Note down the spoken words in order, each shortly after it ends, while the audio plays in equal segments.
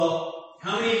Well,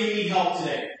 how many of you need help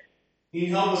today? Need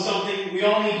help with something? We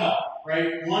all need help, right?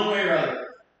 One way or other.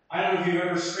 I don't know if you've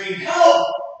ever screamed, "Help!"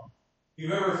 If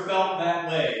you've ever felt that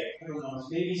way. I don't know.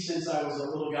 Maybe since I was a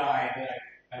little guy that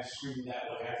I've screamed that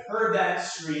way. I've heard that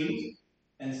screamed,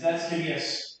 and that's going to be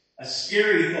a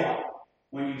scary thought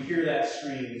when you hear that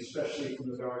scream, especially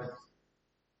from the garden.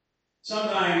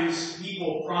 Sometimes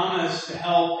people promise to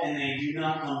help and they do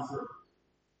not come through.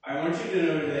 I want you to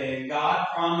know today, God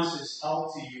promises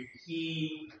help to you.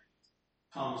 He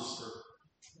comes through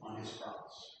on His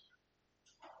promise.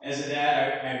 As a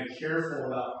dad, I'm careful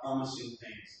about promising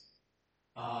things.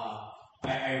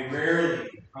 I rarely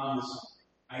promise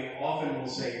something. I often will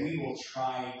say, we will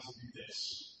try to do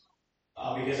this.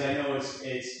 Because I know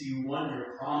it's you want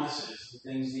your promises,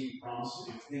 the things that you promise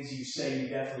to do, the things you say you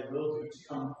definitely will do, to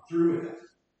come through with it.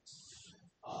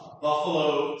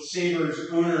 Buffalo Sabres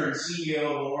owner and CEO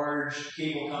of a large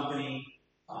cable company,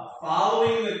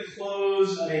 following the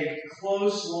close of a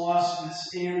close loss in the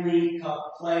Stanley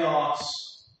Cup playoffs,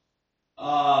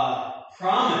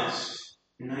 promised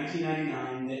in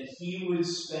 1999 that he would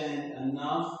spend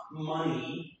enough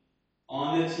money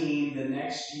on the team the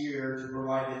next year to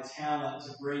provide the talent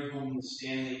to bring home the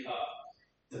Stanley Cup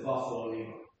to Buffalo, New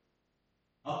York.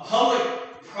 A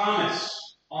public promise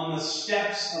on the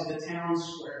steps of the town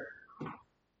square.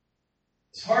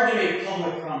 It's hard to make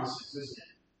public promises, isn't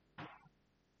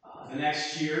it? The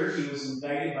next year, he was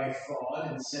indicted by fraud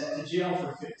and sent to jail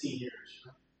for 15 years.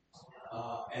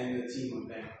 And the team went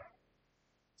bankrupt.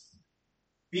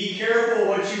 Be careful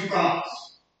what you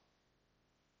promise.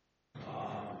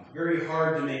 Very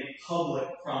hard to make public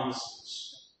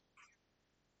promises.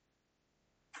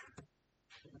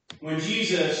 When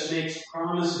Jesus makes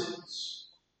promises,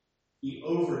 He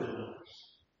over-delivers.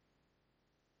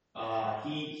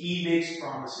 He makes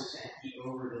promises and He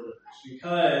over-delivers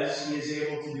because He is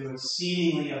able to do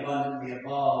exceedingly abundantly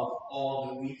above all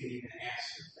that we could even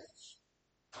ask or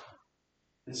think.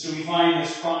 And so we find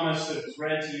this promise that was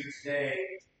read to you today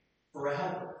for a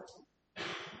helper.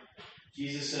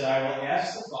 Jesus said, I will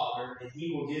ask the Father, and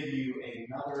He will give you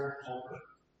another helper,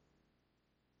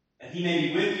 that He may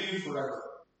be with you forever.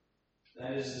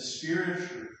 That is the Spirit of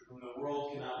truth, whom the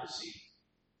world cannot receive.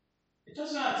 It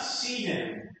does not see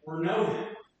Him or know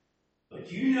Him,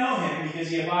 but you know Him because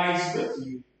He abides with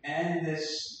you, and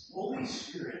this Holy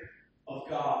Spirit of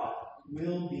God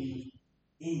will be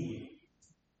in you.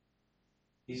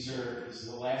 This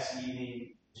is the last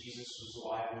evening Jesus was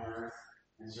alive on earth.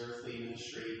 In His earthly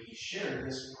ministry, He shared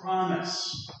this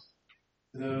promise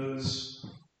to those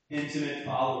intimate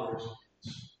followers.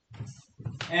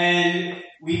 And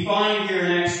we find here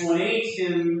in Acts 1:8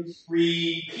 Him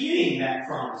repeating that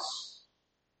promise.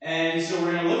 And so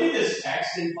we're going to look at this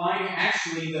text and find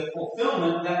actually the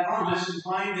fulfillment of that promise and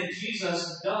find that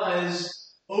Jesus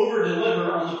does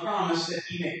over-deliver on the promise that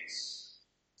He makes.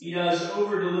 He does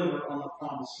over-deliver on the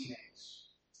promise He makes.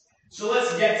 So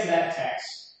let's get to that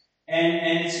text.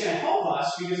 And it's going to help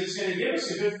us because it's going to give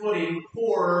us a good footing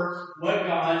for what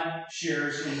God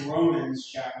shares in Romans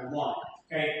chapter 1.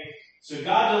 Okay? So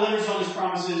God delivers on His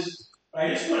promises. But I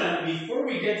just want to, before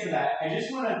we get to that, I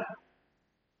just want to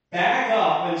back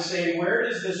up and say, where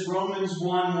does this Romans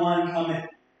 1:1 come in?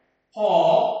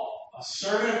 Paul, a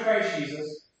servant of Christ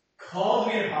Jesus, called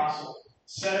to be an apostle,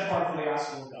 set apart for the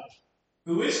gospel of God.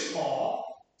 Who is Paul?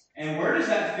 And where does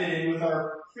that fit in with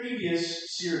our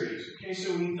previous series? Okay,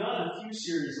 so we've done a few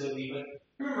series lately, but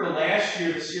remember last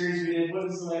year the series we did, what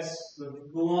was the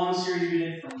long series we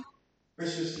did from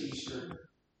Christmas to Easter?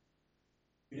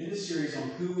 We did a series on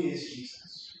who is Jesus.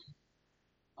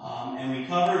 And we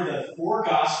covered the 4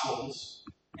 Gospels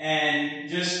and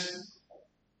just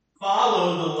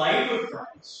followed the life of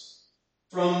Christ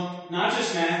from not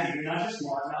just Matthew, not just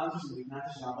Mark, not just Luke, not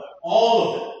just John, but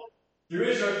all of it. Through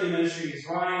His earthly ministry, His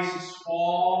rise, His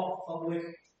fall, public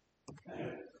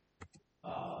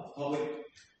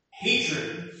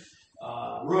hatred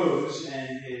rose, and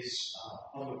His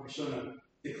public persona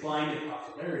declined in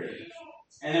popularity.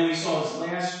 And then we saw His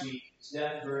last week, His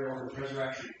death, burial, and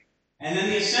resurrection. And then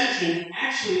the ascension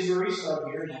actually is where we start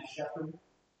here in Acts chapter 1.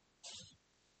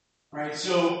 Right,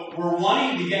 so we're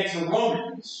wanting to get to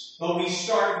Romans, but we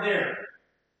start there.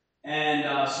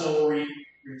 And so we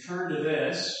return to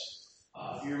this.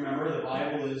 If you remember, the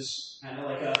Bible is kind of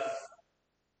like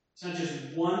it's not just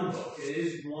one book. It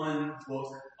is one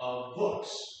book of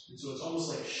books. And so it's almost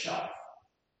like a shelf.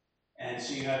 And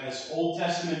so you have this Old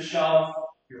Testament shelf,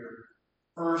 your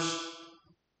first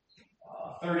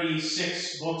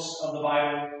 36 books of the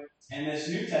Bible, and this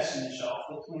New Testament shelf,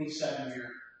 the 27 here,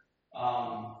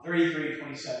 33 to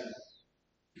 27.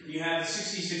 You have the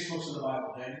 66 books of the Bible,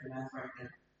 okay? The math right there.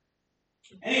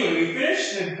 Anyway, we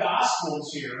finished the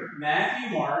Gospels here,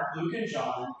 Matthew, Mark, Luke, and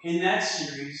John, in that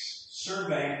series,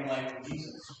 surveying the life of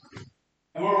Jesus.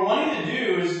 And what we're wanting to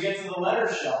do is get to the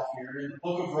letter shelf here in the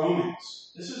book of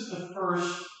Romans. This is the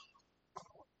first,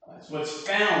 it's what's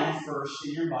found first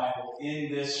in your Bible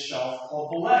in this shelf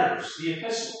called the letters, the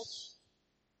epistles.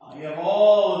 You have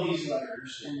all of these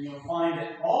letters, and you'll find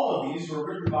that all of these were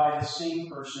written by the same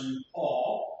person,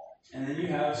 Paul. And then you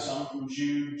have some from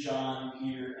Jude, John,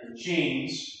 Peter, and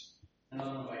James.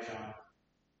 Another one by John.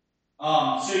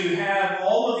 So you have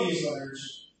all of these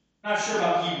letters. Not sure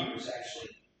about Hebrews,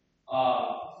 actually.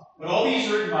 But all these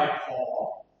are written by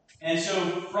Paul. And so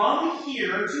from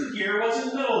here to here, what's in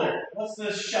the middle there? What's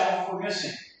the shelf we're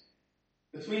missing?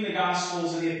 Between the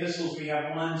Gospels and the epistles, we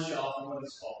have one shelf, and what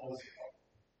is it called?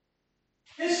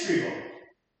 History book.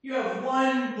 You have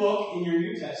one book in your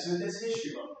New Testament that's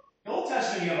history book. The Old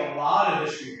Testament, you have a lot of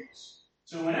history books.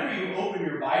 So whenever you open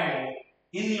your Bible,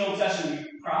 in the Old Testament, you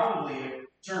probably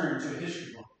turn to a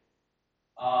history book.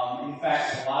 In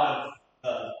fact, a lot of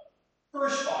the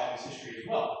first Bible is history as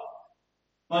well.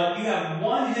 But you have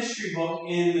one history book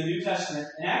in the New Testament,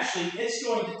 and actually it's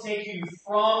going to take you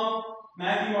from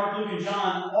Matthew, Mark, Luke, and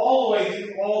John all the way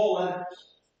through all the letters.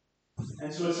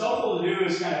 And so what's helpful to do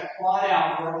is kind of plot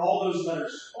out where all those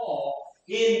letters fall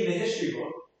in the history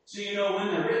book, so you know when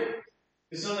they're written.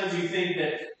 Because sometimes you think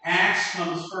that Acts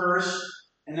comes first,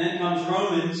 and then comes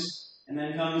Romans, and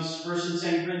then comes 1st and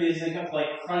 2nd Corinthians, and they come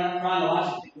like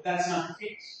chronologically. But that's not the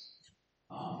case.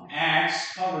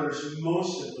 Acts covers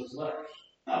most of those letters.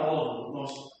 Not all of them, but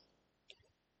most of them.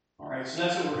 Alright, so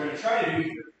that's what we're going to try to do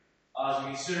here. As we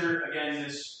consider, again,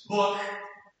 this book,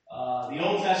 the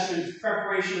Old Testament,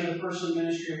 preparation of the personal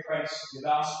ministry of Christ, the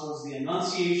Gospels, the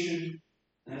Annunciation,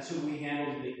 and that's what we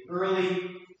handled the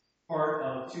early part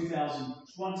of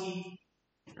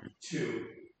 2022.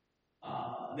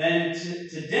 Then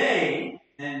today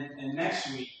and next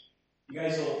week, you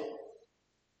guys will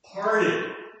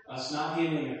pardon us not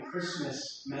handling a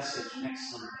Christmas message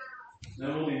next Sunday.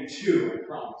 Then we'll do two, I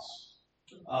promise.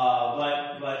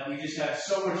 But we just have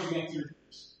so much to get through.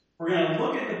 We're going to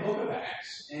look at the book of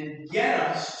Acts and get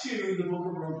us to the book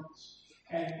of Romans.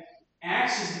 Okay?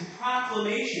 Acts is the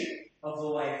proclamation of the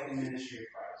life and ministry of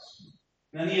Christ.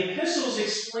 Now the epistles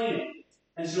explain it.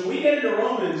 And so when we get into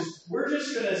Romans, we're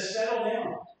just going to settle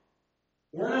down.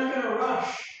 We're not going to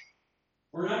rush.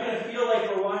 We're not going to feel like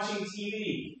we're watching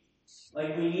TV.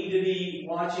 Like we need to be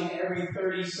watching every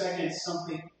 30 seconds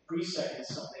something, 3 seconds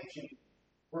something change.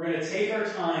 We're going to take our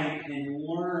time and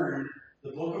learn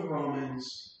the book of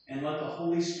Romans and let the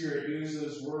Holy Spirit use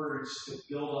those words to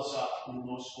build us up in the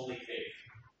most holy faith.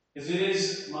 Because it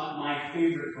is my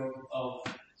favorite book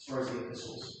as far as the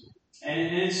epistles.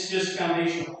 And it's just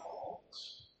foundational for all of us.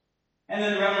 And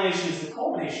then the Revelation is the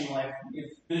culmination of life in the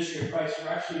ministry of Christ.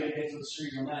 We're actually going to get to the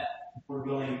series on that we're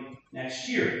building next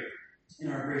year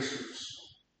in our grace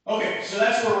groups. Okay, so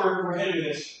that's where we're headed with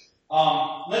this.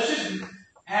 Let's just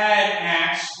add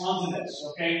Acts onto this,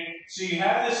 okay? So you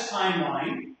have this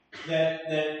timeline that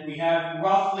we have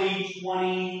roughly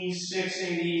 26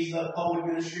 AD, the public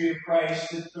ministry of Christ,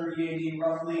 to 30 AD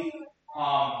roughly,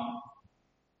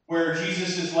 where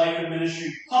Jesus' life and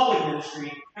ministry, public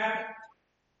ministry, happened.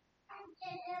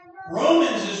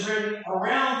 Romans is written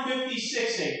around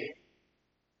 56 AD,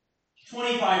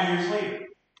 25 years later.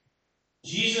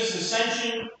 Jesus'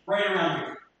 ascension, right around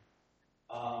here.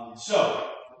 So,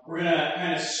 we're going to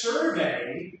kind of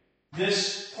survey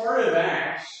this part of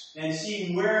Acts and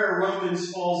see where Romans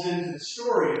falls into the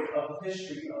story of the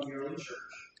history of the early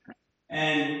church.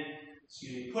 And,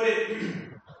 put it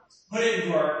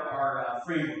into our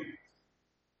framework.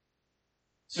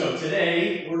 So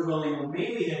today, Lord willing, we'll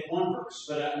mainly hit one verse,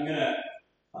 but I'm going to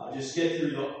just get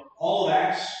through all of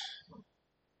Acts.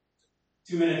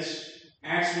 2 minutes.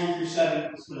 Acts 1 through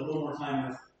 7, we'll spend a little more time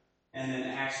with. And then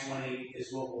Acts 1:8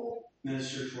 is what will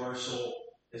minister to our soul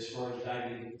as far as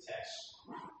diving into the text.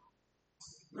 I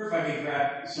wonder if I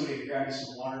could somebody could grab me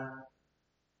some water.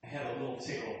 I have a little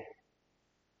tickle.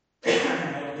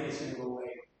 I don't think it's going to go away.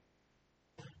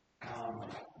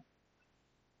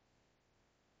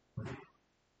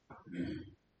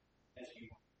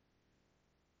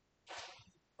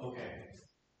 Okay.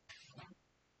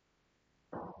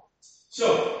 So,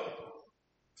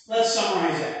 let's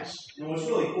summarize Acts. And what's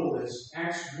really cool is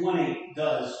Acts 1:8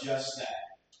 does just that.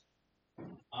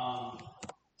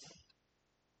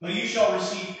 But you shall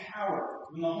receive power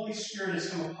when the Holy Spirit has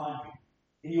come upon you,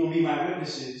 and you will be my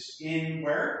witnesses in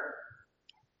where?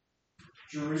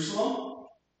 Jerusalem,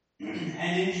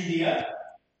 and in Judea,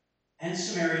 and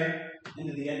Samaria, and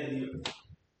to the end of the earth.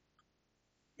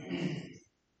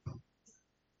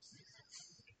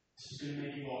 This is going to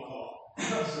make you all call.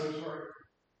 I'm so sorry.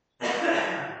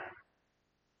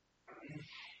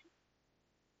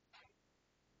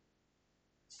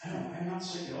 I'm not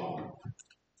sick at all.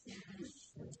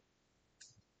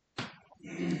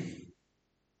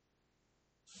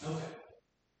 Okay.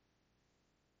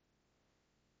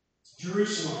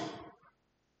 Jerusalem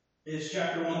is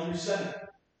chapter 1 through 7.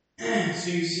 So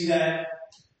you see that.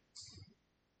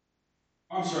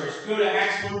 I'm sorry, so go to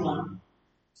Acts 1:1.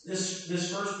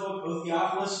 This first book, O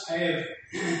Theophilus, I've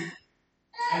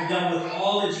dealt with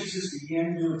all that Jesus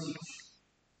began to do and teach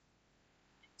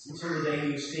until the day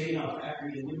he was taken up after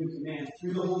he had given command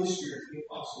through the Holy Spirit to the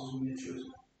apostles whom he had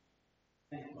chosen.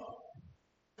 Thank you, Bob.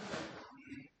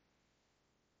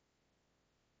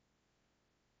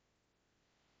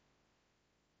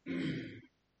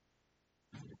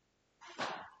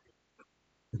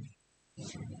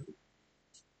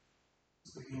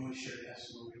 We can always share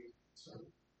testimony. So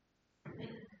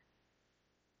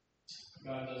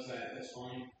God does that, that's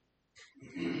fine.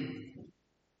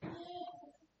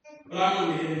 But I'm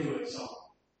going to get into it, so.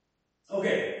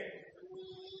 Okay.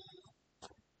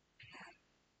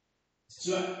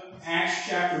 So Acts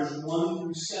chapters 1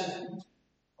 through 7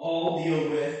 all deal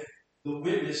with the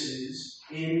witnesses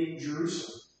in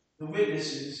Jerusalem. The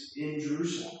witnesses in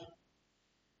Jerusalem.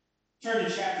 Turn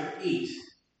to chapter 8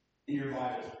 in your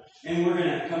Bible. And we're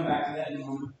going to come back to that in a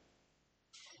moment.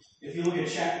 If you look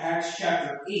at Acts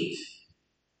chapter 8,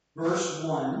 verse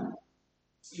 1,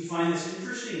 you find this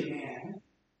interesting man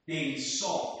named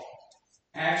Saul.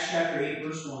 Acts chapter 8,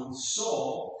 verse 1,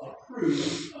 Saul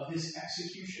approved of his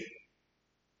execution.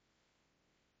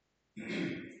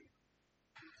 And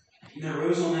there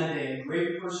arose on that day a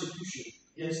great persecution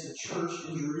against the church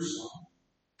in Jerusalem.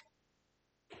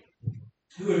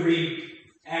 Who would read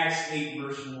Acts 8,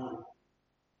 verse 1?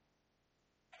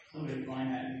 Somebody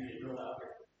find that and get it real out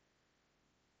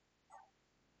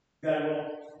there. Got it, Will?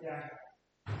 Yeah.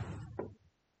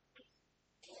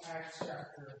 Acts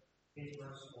chapter 8,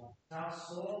 verse 1. Now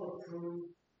Saul approved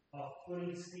of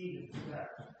putting Stephen to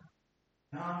death.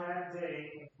 And on that day,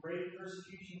 a great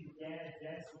persecution began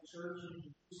against the church in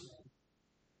Jerusalem.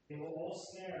 They were all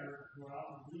scattered throughout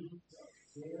the regions of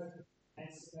Judea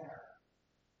and Samaria,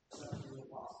 except for the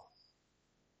apostles.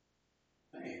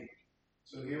 Okay.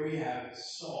 So here we have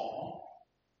Saul,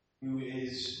 who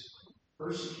is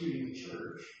persecuting the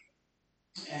church,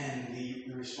 and the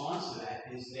response to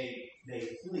that is they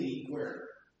flee where?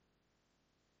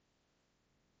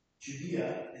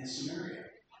 Judea and Samaria.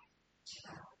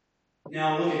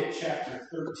 Now look at chapter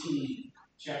 13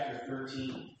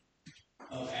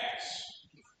 of Acts.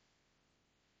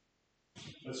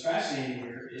 What's fascinating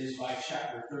here is by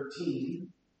chapter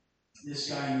 13, this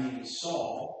guy named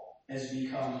Saul has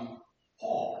become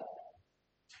Paul.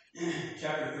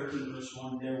 Chapter 13, verse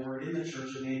 1, there were in the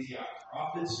church of Antioch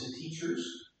prophets and teachers,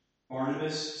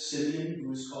 Barnabas, Simeon, who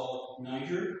was called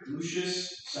Niger, Lucius,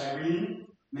 Cyrene,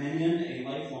 Manaen, a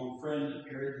lifelong friend of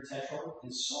Herod the Tetrarch,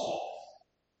 and Saul.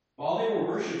 While they were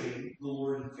worshiping the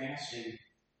Lord and fasting,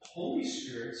 the Holy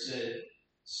Spirit said,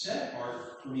 set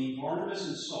apart for me Barnabas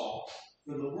and Saul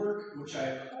for the work which I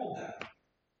have called them.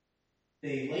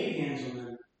 They laid hands on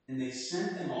them, and they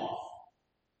sent them off.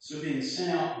 So being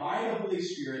sent out by the Holy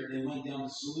Spirit, they went down to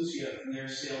Seleucia, and there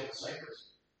sailed to Cyprus.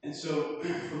 And so,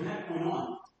 from that point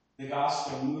on, the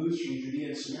gospel moves from Judea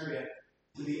and Samaria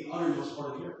to the uttermost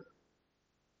part of Europe.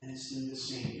 And it's in the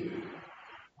same doing.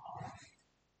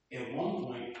 At one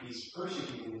point, he's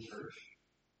persecuting the church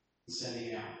and sending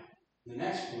it out. The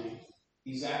next point,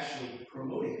 he's actually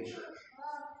promoting the church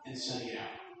and sending it out.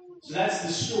 So that's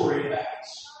the story of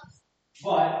Acts.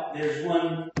 But there's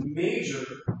one major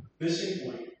missing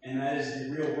point, and that is the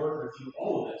real worker through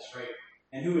all of this, right?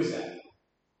 And who is that?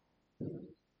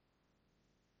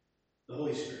 The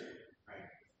Holy Spirit, right?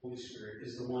 The Holy Spirit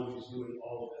is the one who's doing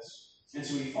all of this. And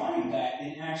so we find that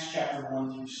in Acts chapter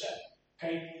 1 through 7.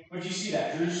 Okay? But you see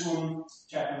that. Jerusalem,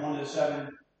 chapter 1 to 7.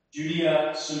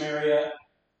 Judea, Samaria,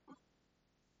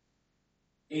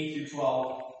 8 through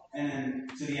 12. And then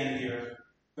to the end of the earth,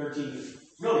 13 to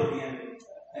really the end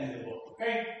of the book.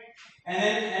 Okay? And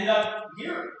then end up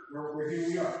here, where here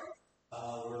we are.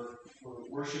 We're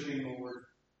worshiping the Lord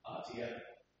together.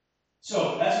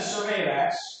 So, that's a survey of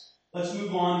Acts. Let's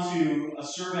move on to a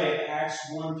survey of Acts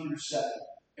 1 through 7.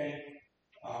 Okay?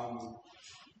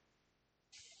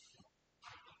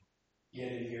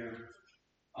 Get in here.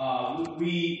 I don't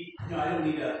need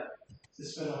to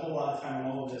spend a whole lot of time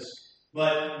on all of this,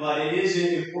 but it is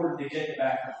important to get the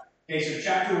background. Okay, so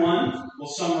chapter 1 will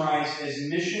summarize as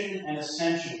mission and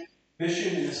ascension.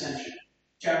 Mission and ascension.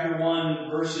 Chapter 1,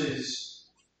 verses,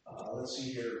 let's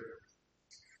see here.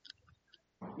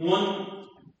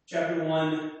 chapter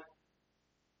 1,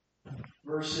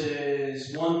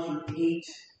 verses 1 through 8,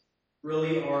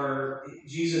 really are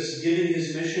Jesus giving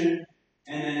his mission.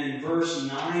 And then in verse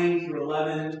 9 through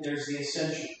 11, there's the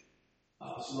ascension.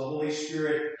 So the Holy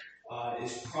Spirit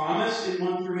is promised in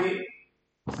 1 through 8.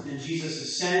 And Jesus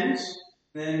ascends.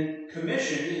 Then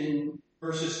commission in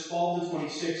verses 12 to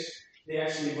 26, they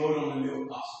actually vote on the new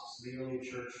apostles. The early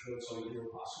church votes on the new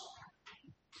apostles.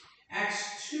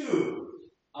 Acts 2,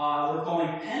 we're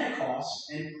calling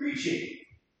Pentecost and preaching.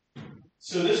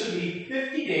 So this would be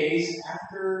 50 days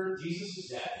after Jesus'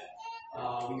 death.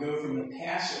 We go from the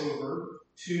Passover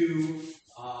to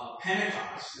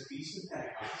Pentecost, the Feast of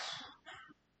Pentecost.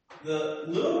 The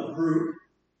little group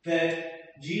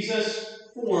that Jesus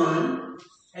formed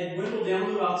had dwindled down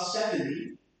to about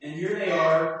 70, and here they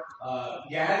are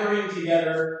gathering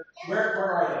together. Where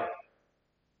are they?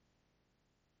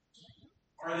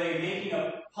 Are they making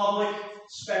a public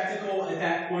spectacle at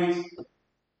that point?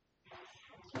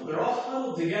 Well, they're all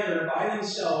huddled together by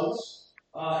themselves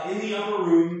in the upper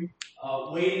room,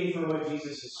 waiting for what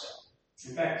Jesus has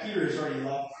said. In fact, Peter has already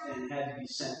left and had to be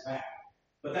sent back.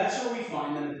 But that's where we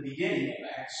find them at the beginning of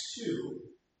Acts 2.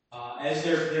 As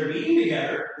they're meeting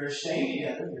together, they're staying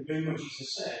together, they're doing what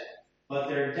Jesus said, but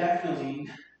they're definitely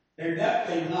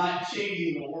not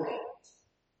changing the world.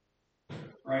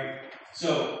 Right?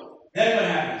 So, then what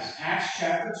happens? Acts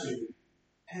chapter 2,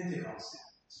 Pentecost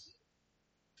happens.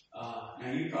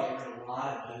 Now, you've probably heard a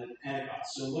lot of Pentecost.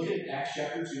 So look at Acts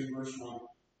chapter 2, verse 1.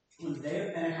 When the day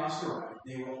of Pentecost arrived,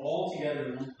 they were all together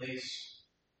in one place.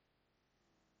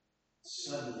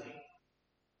 Suddenly,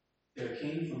 there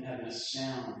came from heaven a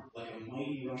sound like a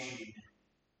mighty rushing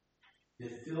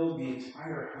wind. It filled the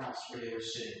entire house where they were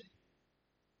sitting.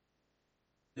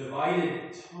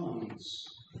 Divided tongues,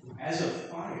 as of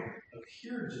fire,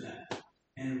 appeared to them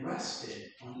and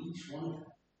rested on each one of them.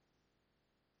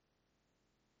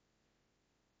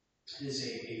 It is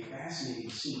a fascinating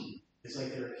scene. It's like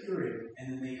they're appearing,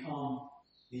 and then they come,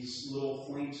 these little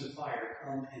flames of fire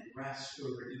come and rest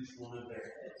over each one of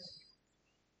their heads.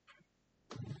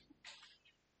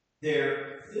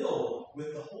 They're filled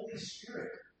with the Holy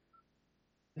Spirit.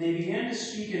 And they began to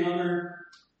speak in other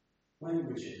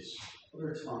languages,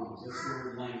 other tongues. That's the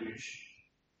word language.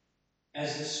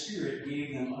 As the Spirit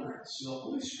gave them utterance. So the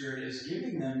Holy Spirit is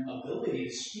giving them ability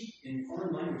to speak in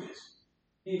foreign languages.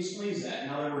 He explains that.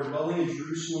 Now there were dwelling in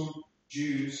Jerusalem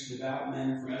Jews, devout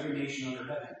men from every nation under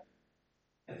heaven.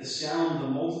 At the sound, the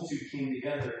multitude came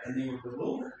together, and they were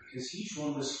bewildered, because each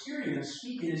one was hearing them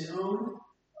speak in his own.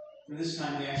 And this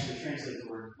time they actually translate the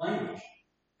word language.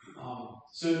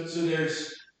 So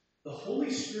there's the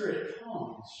Holy Spirit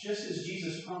comes, just as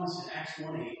Jesus promised in Acts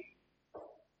 1:8,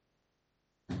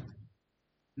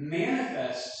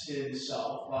 manifests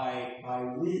himself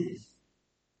by wind,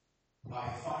 by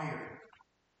fire.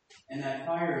 And that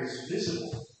fire is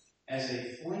visible as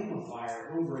a flame of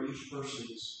fire over each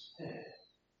person's head.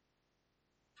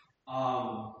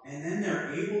 And then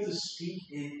they're able to speak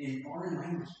in foreign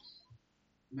languages.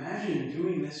 Imagine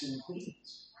doing this in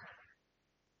Queens.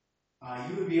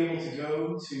 You would be able to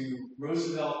go to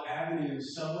Roosevelt Avenue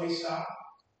subway stop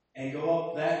and go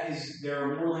up. There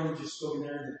are more languages spoken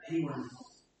there than anywhere in the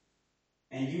world.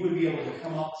 And you would be able to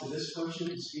come up to this person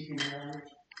and speak in their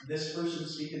language, this person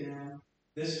speaking their language,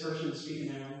 this person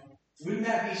speaking their language. Wouldn't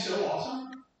that be so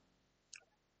awesome?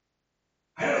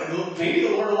 I don't know. Maybe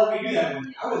the Lord will let me do that with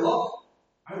me. I would love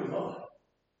it. I would love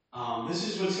it. This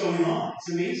is what's going on. It's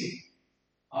amazing.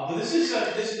 But there's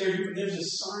a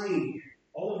sign here.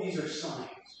 All of these are signs.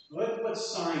 What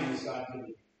sign is God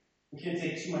giving? We can't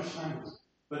take too much time with it.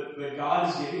 But God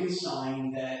is giving a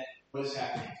sign that what is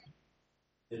happening.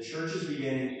 The church is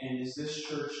beginning, and is this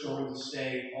church going to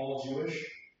stay all Jewish?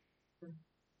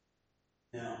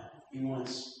 No. He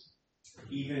wants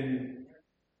even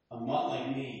a mutt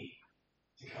like me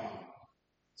to come.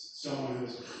 Someone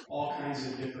who's all kinds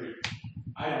of different,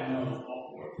 I don't know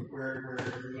where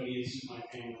everybody is in my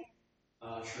family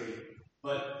tree.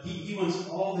 But he wants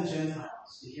all the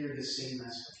Gentiles to hear the same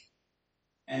message.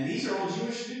 And these are all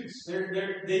Jewish Jews.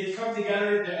 They've come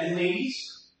together, and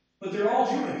ladies, but they're all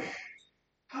Jewish.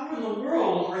 How in the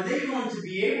world are they going to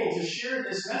be able to share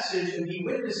this message and be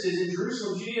witnesses in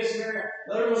Jerusalem, Judea, Samaria,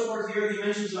 the uttermost parts of the earth? He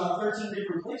mentions about 13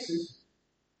 different places.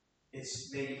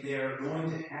 They are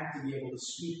going to have to be able to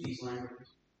speak these languages.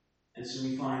 And so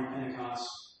we find Pentecost.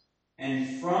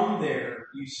 And from there,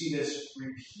 you see this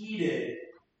repeated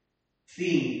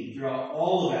theme throughout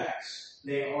all of Acts.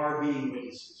 They are being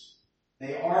witnesses.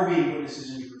 They are being witnesses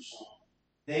in Jerusalem.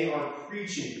 They are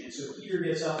preaching. And so Peter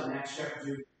gets up in Acts chapter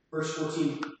 2, verse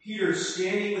 14. Peter,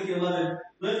 standing with the 11,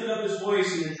 lifted up his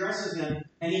voice and addresses them,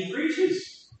 and he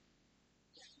preaches.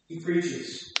 he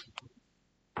preaches.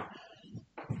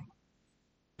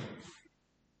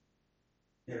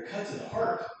 They're cut to the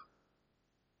heart.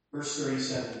 Verse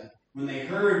 37. When they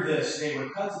heard this, they were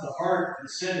cut to the heart and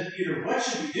said to Peter, "What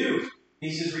should we do?"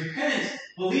 He says, "Repent,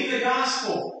 believe the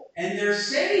gospel," and they're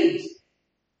saved.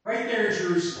 Right there in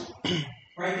Jerusalem.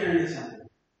 Right there in the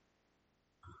temple.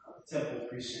 The temple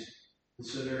precinct. And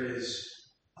so there is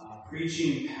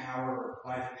preaching power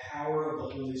by the power of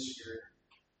the Holy Spirit.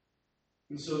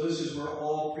 And so this is where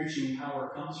all preaching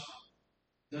power comes from.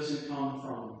 It doesn't come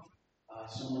from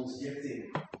someone's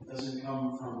gifting. It doesn't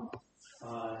come from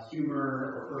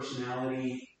humor or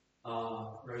personality.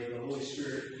 Right? The Holy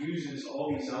Spirit uses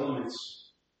all these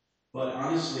elements. But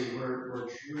honestly, where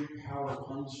true power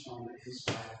comes from is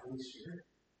by the Holy Spirit.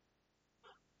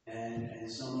 And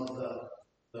some of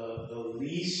the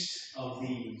least of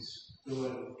these who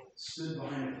have stood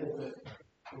behind a pulpit,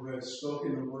 who have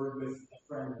spoken the word with a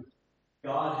friend,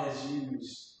 God has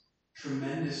used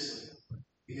tremendously,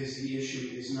 because the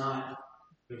issue is not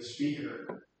the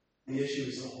speaker. The issue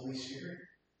is the Holy Spirit.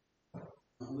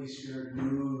 The Holy Spirit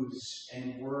moves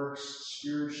and works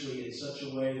spiritually in such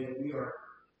a way that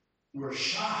we're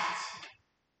shocked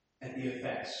at the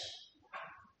effects.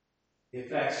 The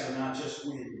effects are not just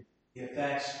wind. The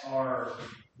effects are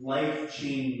life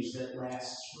change that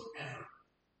lasts forever.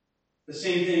 The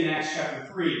same thing in Acts chapter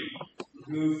 3.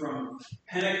 We move from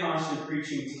Pentecost and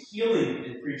preaching to healing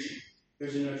and preaching.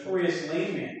 There's a notorious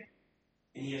lame man,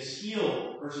 and he is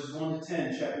healed, verses 1 to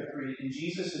 10, chapter 3, in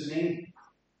Jesus' name.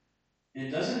 And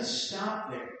it doesn't stop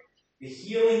there. The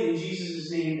healing in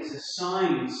Jesus' name is a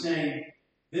sign saying,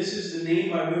 this is the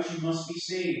name by which you must be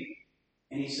saved.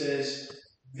 And he says,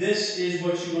 this is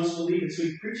what you must believe. And so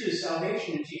he preaches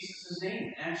salvation in Jesus' name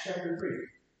in Acts chapter 3.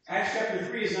 Acts chapter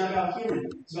 3 is not about healing.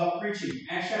 It's about preaching.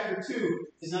 Acts chapter 2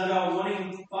 is not about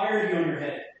wanting fire to be on your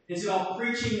head. It's about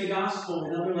preaching the gospel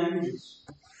in other languages.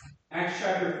 Acts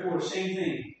chapter 4, same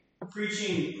thing.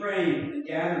 Preaching, praying, and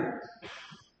gathering.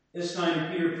 This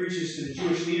time Peter preaches to the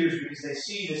Jewish leaders because they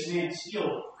see this man is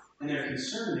healed. And they're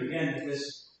concerned again that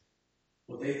this,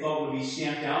 what they thought would be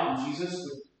stamped out in Jesus,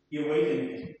 would be awakened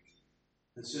again.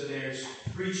 And so there's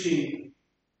preaching,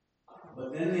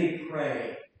 but then they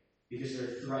pray because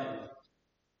they're threatened.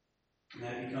 And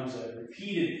that becomes a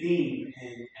repeated theme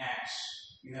in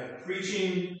Acts. You have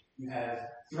preaching, you have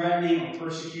threatening or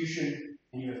persecution,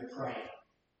 and you have praying.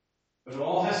 But it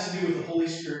all has to do with the Holy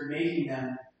Spirit making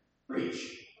them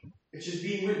preach. It's just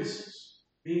being witnesses.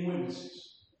 Being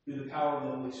witnesses through the power of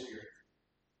the Holy Spirit.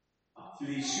 Through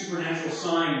these supernatural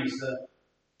signs, the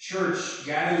church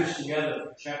gathers together.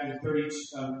 Chapter 4,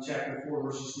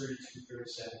 verses 32 to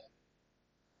 37.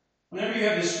 Whenever you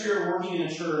have the Spirit working in a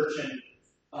church and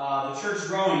the church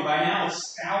growing, by now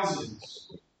it's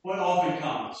thousands. What often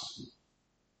comes?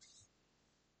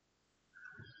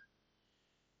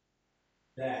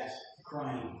 That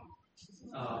crying,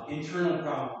 internal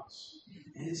problems.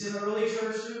 And it's in the early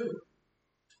church too.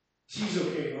 She's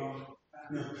okay, Ron.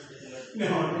 No.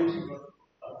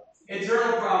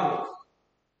 Internal problems.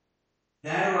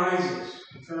 That arises.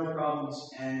 Internal problems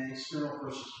and external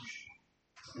persecution.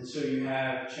 And so you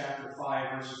have chapter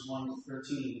 5, verses 1 to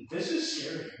 13. This is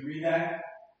scary. You read that?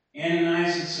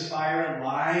 Ananias and Sapphira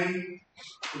lie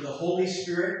to the Holy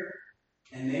Spirit,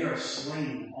 and they are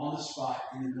slain on the spot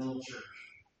in the middle of church.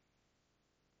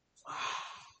 Wow.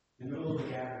 In the middle of the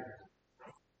gathering.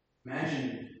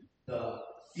 Imagine the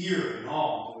fear and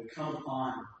awe that would come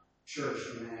upon church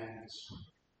when that happens.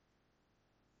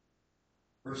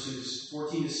 Verses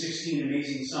 14 to 16,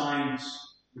 amazing signs.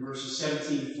 In verses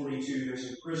 17 to 42, there's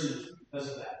imprisonment because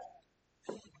of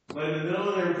that. But in the middle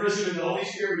of their imprisonment, the Holy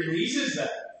Spirit releases them.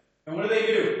 And what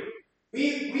do? We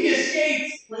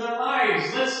escaped with our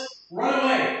lives. Let's run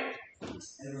away.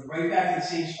 And we're right back in the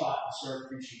same spot and start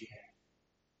preaching again.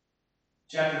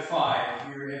 Chapter 5,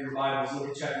 if you have your Bibles, look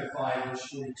at chapter 5, verse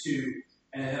 42,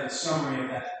 and it has a summary of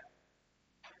that.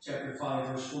 Chapter 5,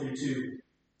 verse 42.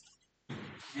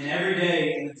 And every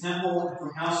day in the temple and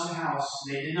from house to house,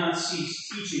 they did not cease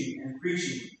teaching and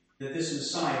preaching that this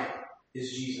Messiah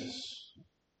is Jesus.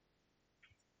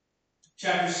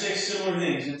 Chapter 6, similar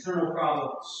things, internal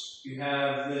problems. You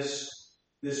have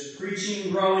this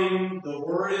preaching growing, the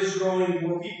word is growing,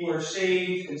 more people are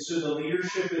saved, and so the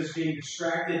leadership is being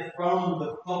distracted from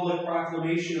the public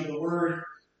proclamation of the word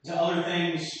to other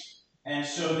things, and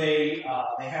so they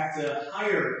have to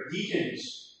hire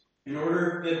deacons in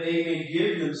order that they may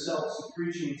give themselves to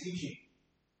preaching and teaching.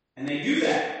 And they do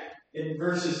that in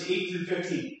verses 8 through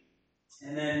 15.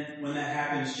 And then when that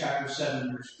happens, chapter 7,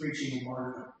 there's preaching and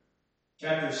martyrdom.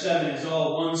 Chapter 7 is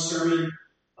all one sermon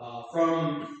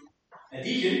from a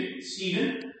deacon,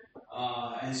 Stephen,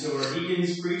 And so our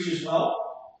deacons preach as well.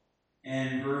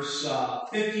 And verse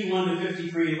 51 to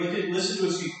 53, listen to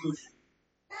his conclusion.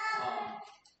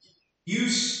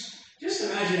 Just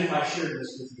imagine if I shared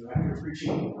this with you after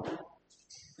preaching.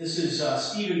 This is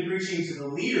Stephen preaching to the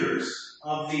leaders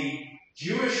of the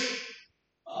Jewish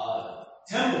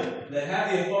temple that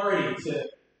have the authority to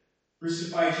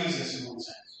crucify Jesus in one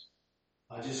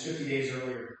sense, just 50 days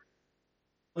earlier.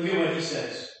 Look at what he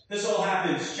says. This all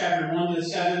happens, chapter 1 to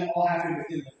 7, all happened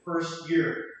within the first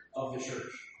year of the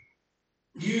church.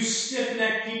 You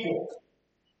stiff-necked people,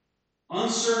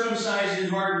 uncircumcised in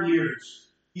heart and ears,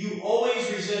 you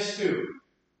always resist who?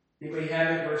 Anybody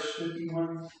have it? Verse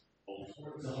 51?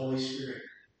 The Holy Spirit.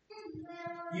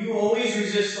 You always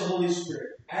resist the Holy Spirit.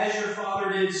 As your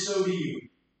father did, so do you.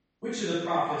 Which of the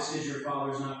prophets did your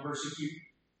fathers not persecute?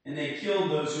 And they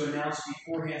killed those who announced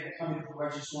beforehand the coming of the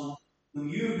righteous one, whom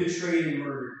you betrayed and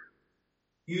murdered.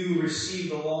 You who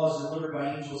received the laws delivered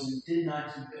by angels and did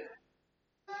not keep it.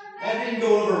 That didn't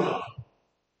go over well.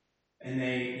 And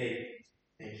they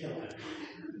killed him.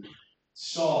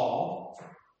 Saul,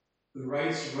 who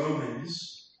writes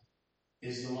Romans,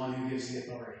 is the one who gives the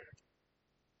authority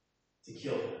to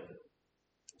kill him.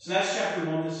 So that's chapter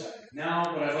 1 to 7. Now,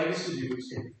 what I'd like us to do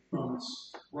is get Romans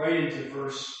right into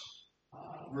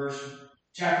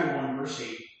chapter 1, verse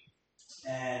 8,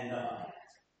 and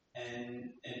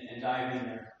dive in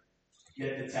there.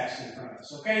 Get the text in front of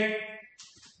us, okay?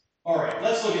 All right,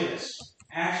 let's look at this.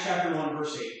 Acts chapter 1,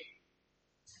 verse 8.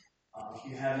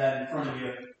 If you have that in front of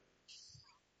you.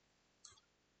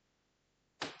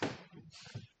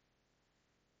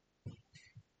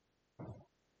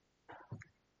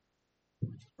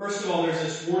 First of all, there's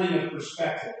this warning of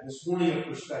perspective.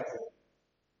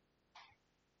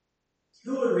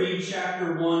 Who would read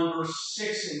chapter 1, verse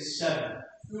 6 and 7?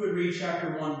 Who would read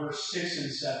chapter 1, verse 6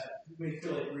 and 7? Anybody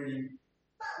feel like reading?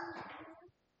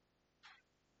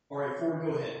 All right, Ford,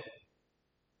 go ahead.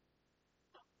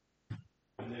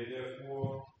 And they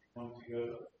therefore come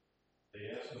together. They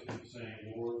asked of him,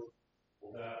 saying, Lord,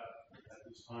 will thou at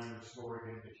this time restore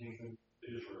again the kingdom to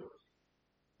Israel?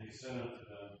 And he said unto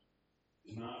them,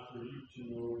 It is not for you to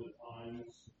know the times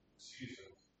and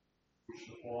seasons which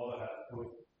the Father hath put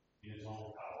in his own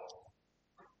power.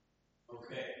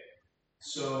 Okay.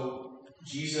 So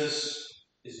Jesus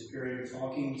is appearing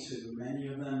talking to many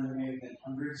of them. There may have been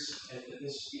hundreds at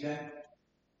this event.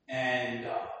 And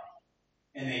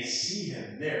they see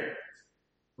him there,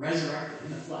 resurrected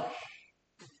in the flesh.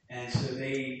 And so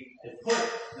they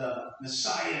put the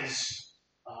Messiah's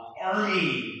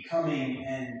army coming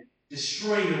and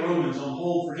destroying the Romans on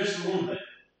hold for just a little bit.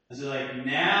 And so like,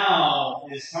 now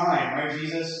is time, right,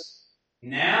 Jesus?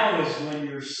 Now is when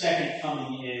your second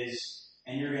coming is,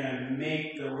 and you're going to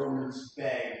make the Romans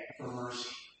beg for mercy.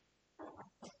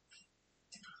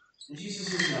 And Jesus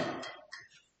says no.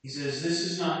 He says, this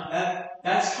is not,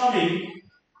 that's coming,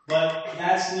 but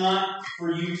that's not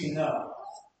for you to know.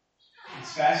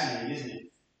 It's fascinating, isn't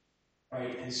it?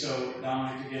 Right? And so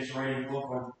Dominic gets writing a book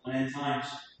on end times.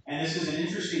 And this is an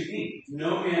interesting thing.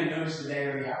 No man knows the day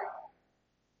or the hour.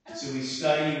 And so we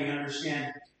study, we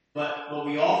understand, but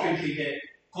we often can get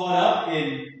caught up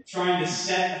in trying to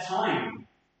set a time.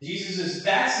 Jesus says,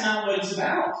 that's not what it's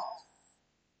about.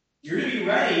 You're to be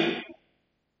ready.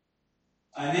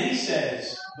 And then he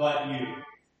says, but you.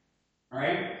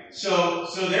 Alright? So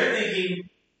they're thinking,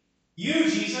 you,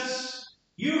 Jesus,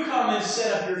 you come and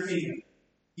set up your kingdom.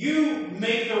 You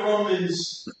make the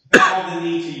Romans bow the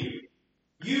knee to you.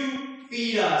 You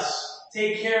feed us,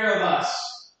 take care of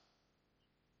us,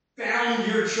 found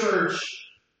your church,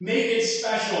 make it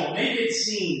special, make it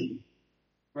seen.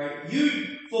 Right?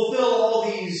 You fulfill all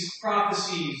these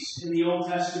prophecies in the Old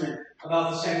Testament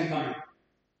about the second coming.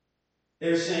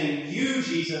 They're saying, you,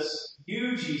 Jesus,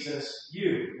 you, Jesus,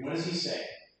 you. What does he say?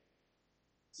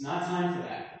 It's not time for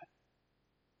that.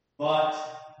 But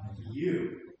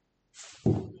you.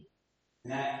 And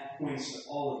that points to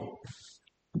all of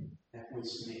you. That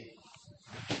points to me.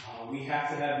 We have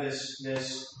to have this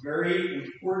very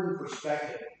important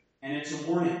perspective. And it's a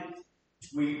warning.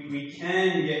 We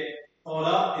can get caught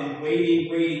up in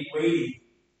waiting,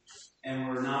 and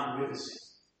we're not witnessing.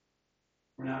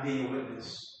 We're not being a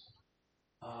witness.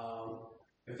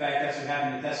 In fact, that's what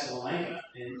happened in Thessalonica,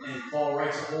 and Paul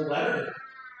writes a whole letter to them.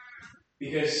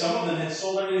 Because some of them had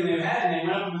sold everything they had, and they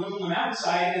went up and lived on the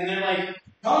mountainside, and they're like,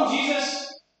 come,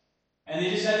 Jesus! And they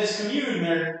just had this commune,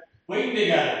 they're waiting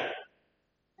together.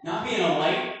 Not being a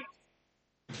light,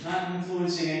 not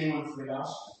influencing anyone for the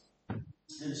gospel.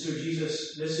 And so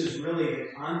Jesus, this is really the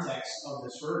context of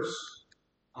this verse.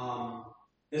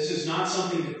 This is not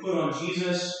something to put on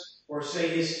Jesus or say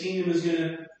his kingdom is going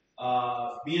to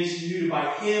be instituted by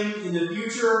Him in the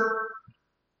future.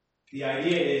 The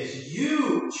idea is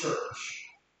you, church,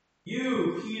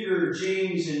 you, Peter,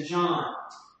 James, and John,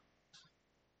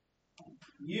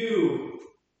 you,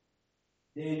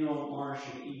 Daniel, Marsh,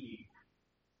 and Eve,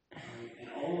 right? And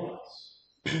all of us.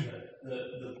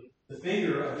 The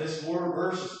finger of this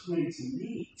verse is pointing to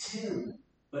me, Tim,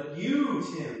 but you,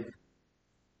 Tim.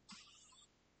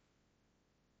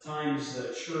 Times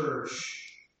the church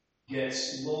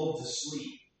gets lulled to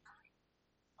sleep.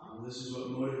 This is what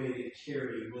motivated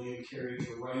William Carey,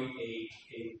 to write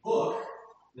a book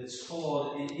that's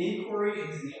called An Inquiry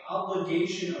into the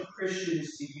Obligation of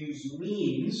Christians to Use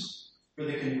Means for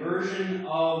the Conversion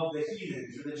of the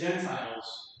Heathens, or the Gentiles,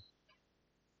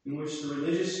 in which the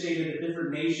religious state of the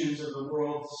different nations of the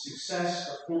world, the success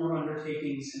of former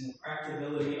undertakings, and the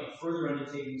practicability of further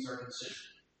undertakings are considered.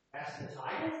 That's the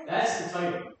title? That's the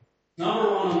title.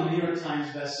 Number 1 on the New York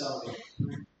Times bestseller.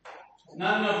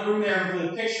 Not enough room there for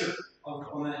the picture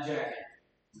on that jacket.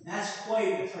 That's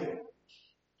quite the title.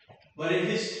 But at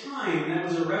his time, that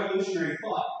was a revolutionary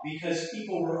thought, because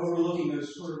people were overlooking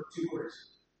those two words.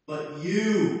 But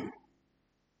you,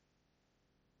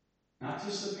 not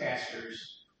just the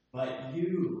pastors, but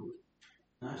you,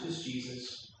 not just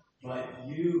Jesus, but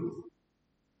you.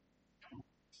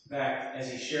 In fact,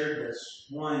 as he shared this,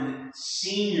 one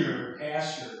senior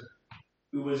pastor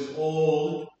who was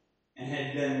old and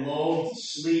had been lulled to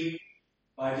sleep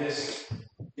by just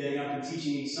getting up and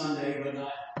teaching each Sunday but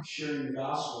not sharing the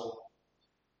gospel,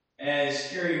 as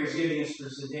Carey was giving his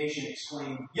presentation,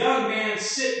 exclaimed, "Young man,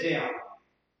 sit down.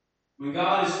 When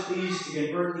God is pleased to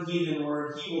convert the heathen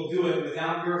word, He will do it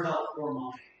without your help or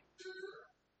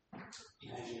mine."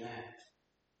 Imagine that.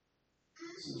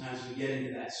 Sometimes we get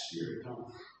into that spirit, don't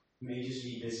we? It may just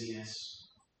be busyness.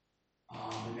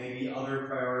 It may be other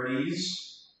priorities.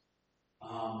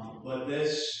 But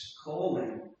this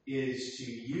calling is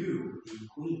to you in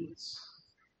Queens.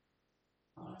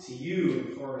 To you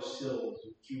in Forest Hills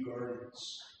and Kew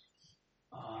Gardens.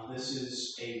 This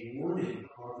is a warning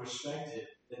or perspective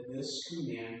that this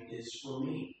command is for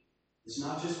me. It's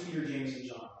not just Peter, James, and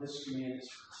John. This command is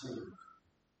for Tim.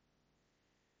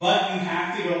 But you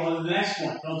have to go on to the next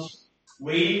one, don't you?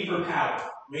 Waiting for power.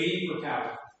 Waiting for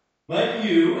power. But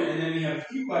you, and then we have a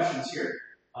few questions here.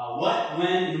 What,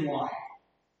 when, and why?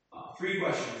 3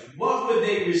 questions. What would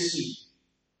they receive?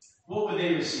 What would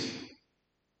they receive?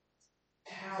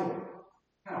 Power.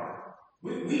 Power.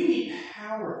 We need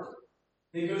power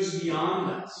that goes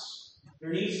beyond us.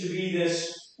 There needs to be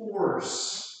this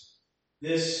force.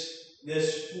 This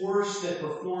force that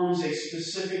performs a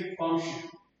specific function.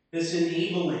 This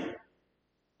enabling.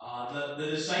 The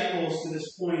disciples to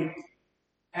this point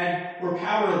were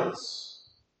powerless.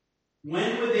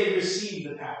 When would they receive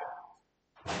the power?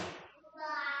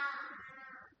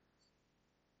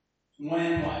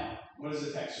 When what? What does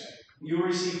the text say? You will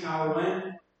receive power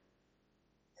when?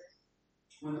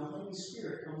 When the Holy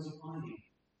Spirit comes upon you.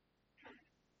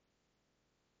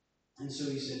 And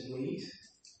so he said, wait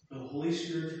for the Holy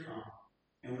Spirit to come.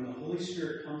 And when the Holy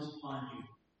Spirit comes upon you,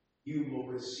 you will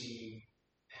receive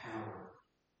power.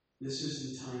 This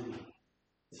is the timing.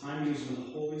 The timing is when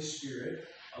the Holy Spirit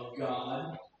of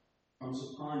God comes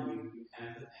upon you, you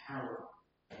have the power.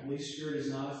 The Holy Spirit is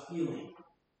not a feeling.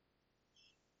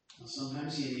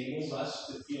 Sometimes He enables us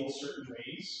to feel certain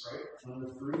ways, right? One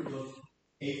of the fruit of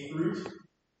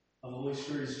the Holy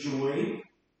Spirit is joy.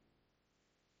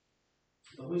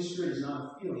 The Holy Spirit is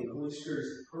not a feeling. The Holy Spirit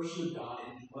is the person of God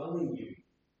indwelling you,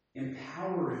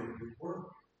 empowering your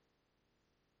work.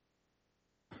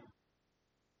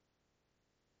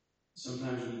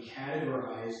 Sometimes we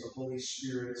categorize the Holy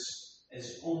Spirit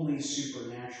as only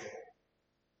supernatural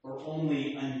or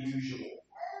only unusual.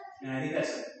 And I think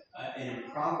that's an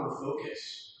improper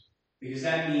focus. Because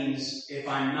that means if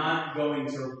I'm not going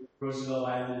to Roosevelt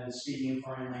Island and speaking in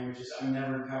foreign languages, I'm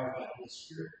never empowered by the Holy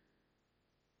Spirit.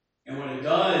 And what it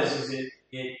does is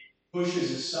it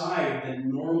pushes aside the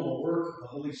normal work of the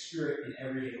Holy Spirit in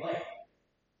everyday life.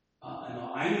 And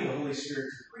I need the Holy Spirit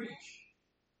to preach.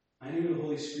 I need the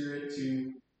Holy Spirit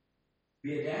to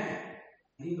be a dad.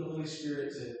 I need the Holy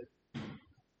Spirit to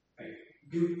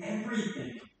do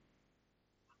everything.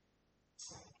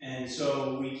 And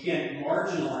so we can't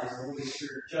marginalize the Holy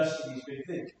Spirit just to these big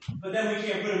things. But then we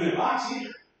can't put him in a box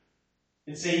either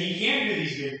and say he can't do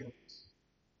these big things.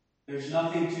 There's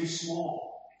nothing too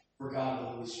small for God the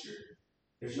Holy Spirit.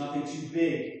 There's nothing too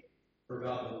big for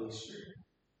God the Holy Spirit.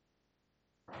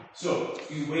 So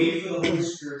you wait for the Holy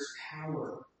Spirit's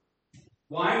power.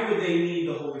 Why would they need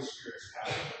the Holy Spirit's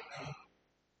power?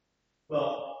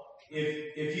 Well,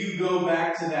 if you go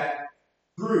back to that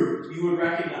group, you would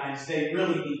recognize they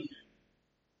really need Him.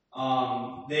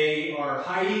 They are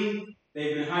hiding.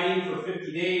 They've been hiding for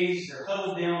 50 days. They're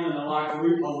huddled down in a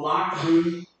locked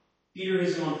room. Peter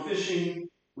has gone fishing,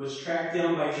 was tracked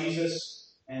down by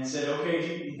Jesus, and said, okay,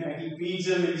 he feeds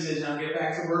him, and he says, now get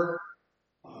back to work.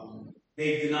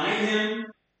 They've denied him.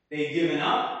 They've given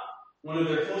up. One of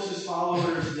their closest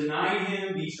followers denied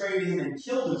him, betrayed him, and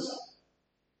killed himself.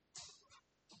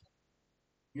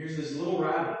 Here's this little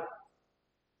rabbit,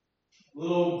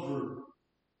 little group.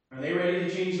 Are they ready to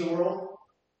change the world?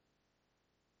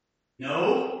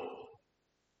 No.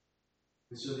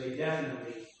 And so they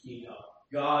definitely need help.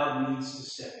 God needs to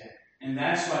step in. And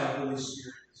that's why the Holy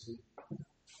Spirit is needed.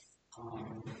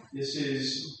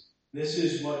 This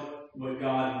is what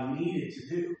God needed to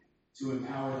do to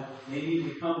empower them. They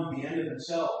needed to come to the end of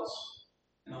themselves.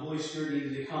 And the Holy Spirit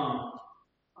needed to come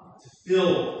to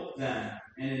fill them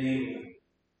and enable them.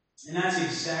 And that's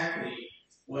exactly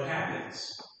what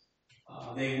happens.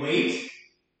 They wait,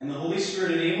 and the Holy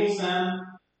Spirit enables them,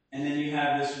 and then you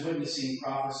have this witnessing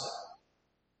prophesy.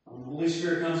 When the Holy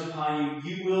Spirit comes upon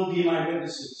you, you will be my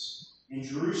witnesses in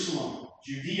Jerusalem,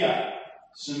 Judea,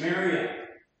 Samaria,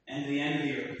 and to the end of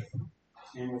the earth.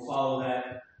 And we'll follow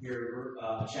that here,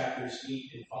 chapters 8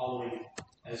 and following,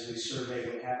 as we survey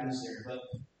what happens there.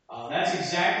 But that's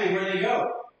exactly where they go.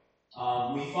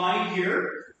 We find here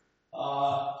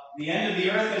the end of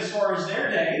the earth as far as their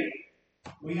day.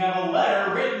 We have a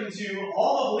letter written to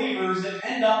all the believers that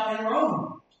end up in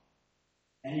Rome.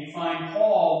 And you find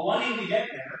Paul wanting to get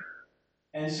there.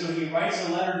 And so he writes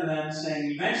a letter to them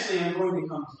saying, eventually I'm going to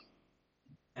come to you.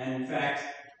 And in fact,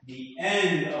 the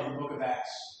end of the book of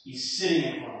Acts, he's sitting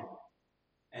at Rome.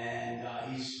 And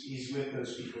he's with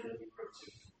those people that he wrote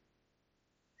to.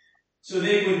 So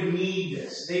they would need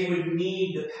this. They would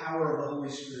need the power of the Holy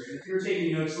Spirit. If you're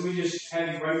taking notes, let me just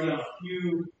have you write down a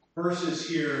few verses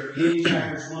here in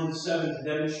chapters 1 to 7 to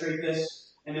demonstrate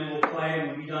this, and then we'll apply it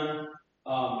and we'll be done.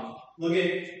 Look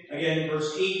at, again,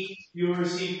 verse 8. You will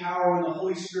receive power when the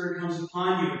Holy Spirit comes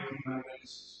upon you to be my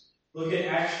witnesses. Look at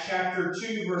Acts chapter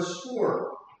 2, verse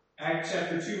 4. Acts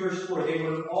chapter 2, verse 4. They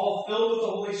were all filled with the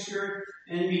Holy Spirit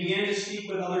and began to speak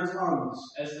with other tongues,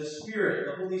 as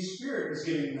the Holy Spirit was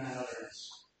giving them that utterance.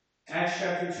 Acts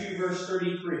chapter 2, verse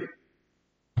 33.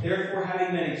 Therefore,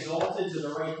 having been exalted to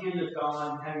the right hand of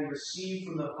God, and having received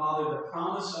from the Father the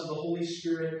promise of the Holy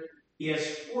Spirit, he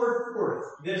has poured forth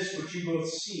this which you both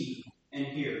see and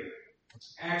hear.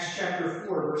 Acts chapter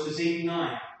 4, verses 8 and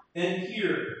 9. Then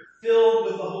Peter, filled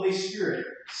with the Holy Spirit,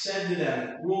 said to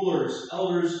them, rulers,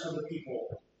 elders of the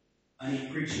people, and he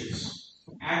preaches.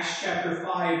 Acts chapter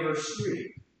 5, verse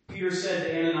 3. Peter said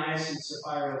to Ananias and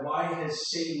Sapphira, why has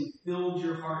Satan filled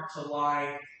your heart to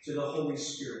lie to the Holy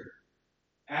Spirit?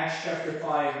 Acts chapter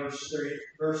 5,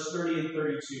 verse 30 and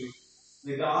 32.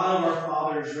 The God of our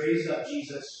fathers raised up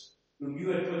Jesus, whom you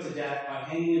had put to death by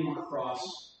hanging him on the cross.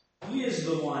 He is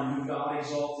the one whom God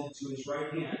exalted to his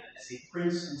right hand as a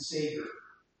Prince and Savior,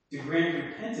 to grant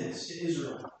repentance to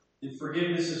Israel and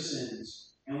forgiveness of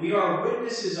sins. And we are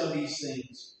witnesses of these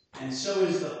things, and so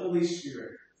is the Holy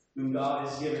Spirit, whom God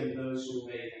has given to those who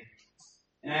obey him.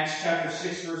 In Acts chapter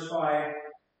 6, verse 5,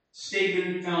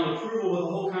 Stephen found approval with the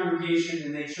whole congregation,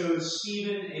 and they chose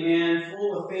Stephen, a man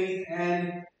full of faith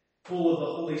and full of the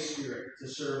Holy Spirit, to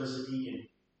serve as a deacon.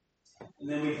 And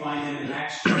then we find him in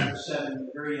Acts chapter 7, at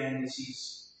the very end, as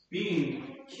he's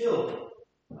being killed,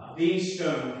 being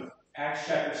stoned. Acts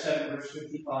chapter 7, verse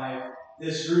 55.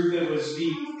 This group that was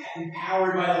being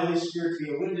empowered by the Holy Spirit to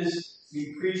be a witness, to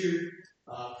be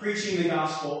preaching the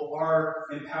gospel, are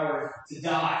empowered to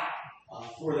die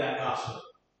for that gospel.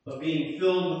 But being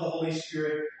filled with the Holy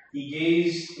Spirit, he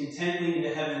gazed intently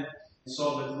into heaven and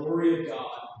saw the glory of God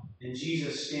and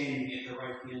Jesus standing at the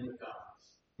right hand of God.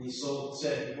 And he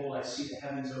said, behold, I see the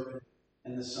heavens open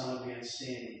and the Son of Man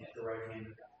standing at the right hand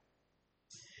of God.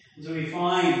 And so we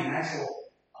find an actual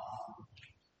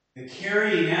the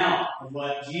carrying out of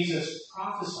what Jesus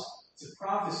prophesied. It's a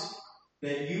prophecy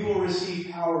that you will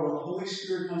receive power when the Holy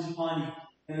Spirit comes upon you.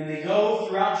 And then they go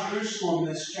throughout Jerusalem,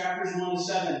 this chapters 1 to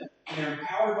 7, and they're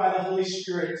empowered by the Holy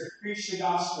Spirit to preach the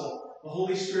gospel. The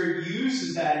Holy Spirit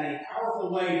uses that in a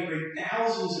powerful way to bring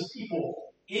thousands of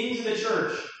people into the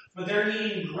church. But they're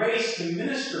needing grace to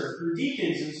minister through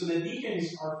deacons, and so the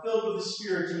deacons are filled with the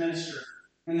Spirit to minister.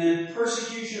 And then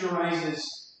persecution arises,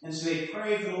 and so they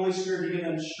pray for the Holy Spirit to give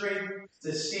them strength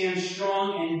to stand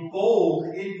strong and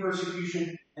bold in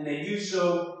persecution, and they do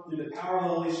so through the power of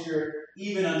the Holy Spirit,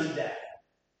 even unto death.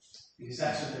 Because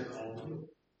that's what they're called to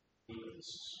do.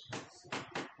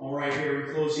 All right, here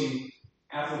we're closing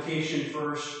application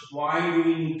first. Why do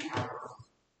we need power?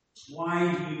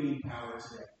 Why do you need power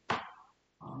today?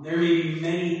 There may be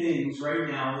many things right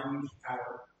now that we need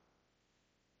power.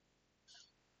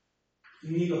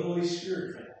 You need the Holy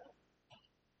Spirit for that.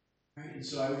 Right? And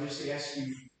so I would just ask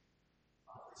you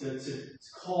to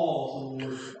call the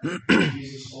Lord.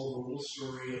 Jesus told a little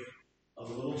story of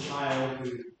a little child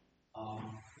who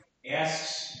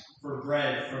asks for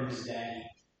bread from his daddy.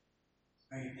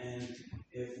 Right? And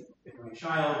if my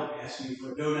child asks me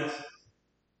for a donut,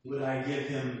 would I give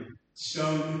him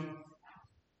stone?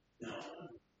 No.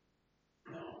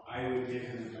 I would give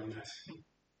him a donut.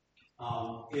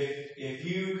 If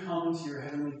you come to your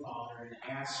Heavenly Father and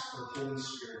ask for Holy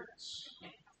Spirit,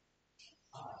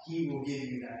 He will give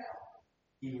you that help.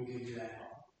 He will give you that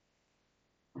help.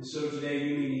 And so today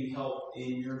you may need help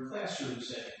in your classroom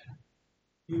setting.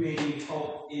 You may need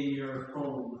help in your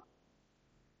home.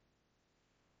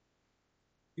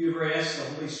 You ever asked the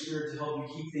Holy Spirit to help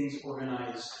you keep things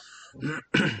organized?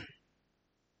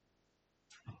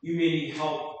 You may need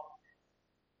help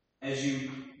as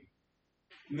you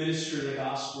minister the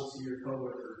gospel to your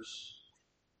coworkers.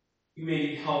 You may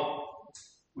need help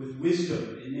with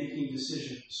wisdom in making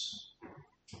decisions.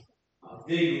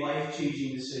 Big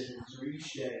life-changing decisions for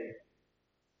each day.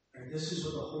 And this is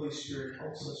what the Holy Spirit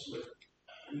helps us with.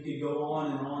 We could go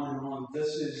on and on and on. This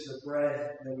is the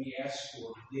bread that we ask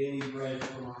for, daily bread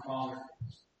from our Father.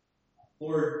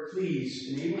 Lord,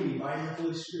 please enable me by your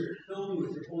Holy Spirit. Fill me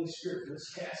with your Holy Spirit.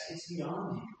 This task is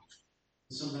beyond me.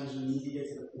 And sometimes we need to get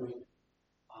to the point.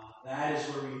 That is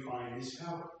where we find His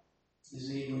power, His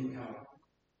enabling power.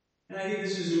 And I think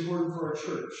this is important for our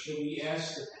church, that we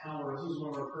ask the power. This is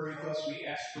one of our prayer requests. We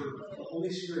ask for the Holy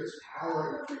Spirit's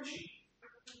power in preaching.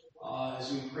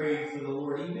 As we pray for the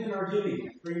Lord, even in our giving,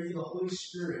 pray for the Holy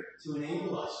Spirit to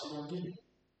enable us in our giving.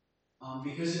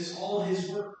 Because it's all His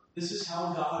work. This is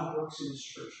how God works in His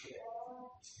church today.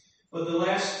 But the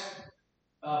last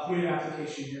point of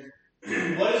application here,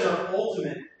 what is our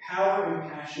ultimate power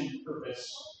and passion purpose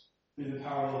through the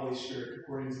power of the Holy Spirit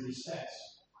according to these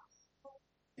texts?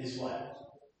 Is what?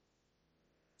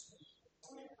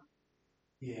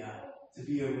 Yeah, to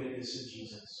be a witness of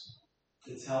Jesus.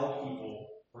 To tell people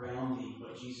around me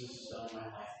what Jesus has done in my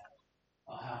life.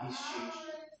 How He's changed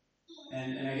me.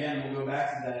 And again, we'll go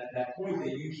back to that point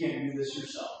that you can't do this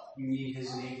yourself. You need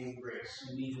His enabling grace.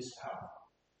 You need His power.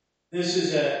 This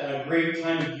is a great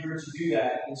time of year to do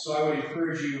that. And so I would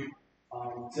encourage you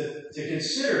to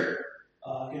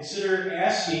consider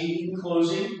asking in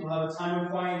closing. We'll have a time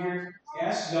of quiet here.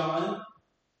 Ask God.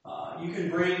 You can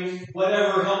bring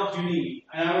whatever help you need.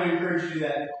 And I would encourage you to do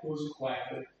that in closing quiet.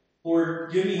 But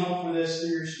Lord, give me help for this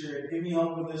through your Spirit. Give me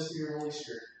help with this through your Holy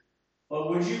Spirit. But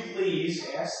would you please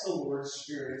ask the Lord's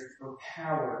Spirit for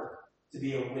power to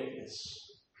be a witness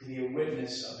of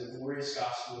the glorious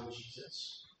gospel of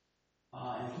Jesus.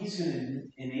 And He's going to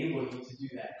enable you to do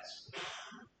that.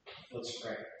 Let's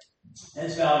pray.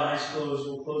 Heads bowed and eyes closed.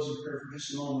 We'll close in prayer for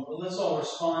just a moment. But let's all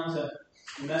respond to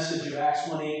the message of Acts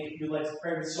 1:8. If you'd like to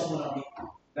pray with someone, I'll be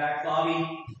back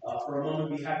lobby for a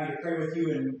moment. I'd be happy to pray with you.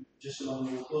 In just a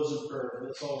moment, we'll close in prayer.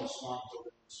 Let's all respond to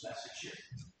this message here.